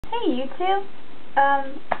Hey YouTube,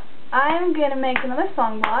 I'm gonna make another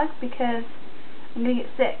song vlog because I'm gonna get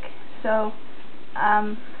sick, so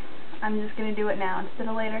I'm just gonna do it now instead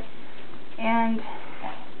of later, and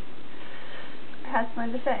I have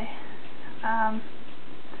something to say.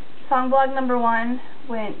 Song vlog number 1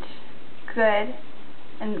 went good,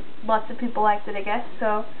 and lots of people liked it, I guess,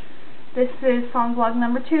 so this is song vlog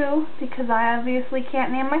number 2 because I obviously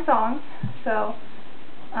can't name my songs, so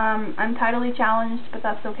I'm titly challenged, but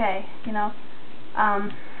that's okay, you know.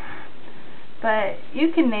 But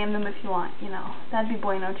you can name them if you want, you know. That'd be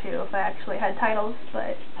bueno too if I actually had titles,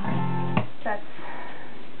 but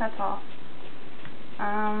that's all.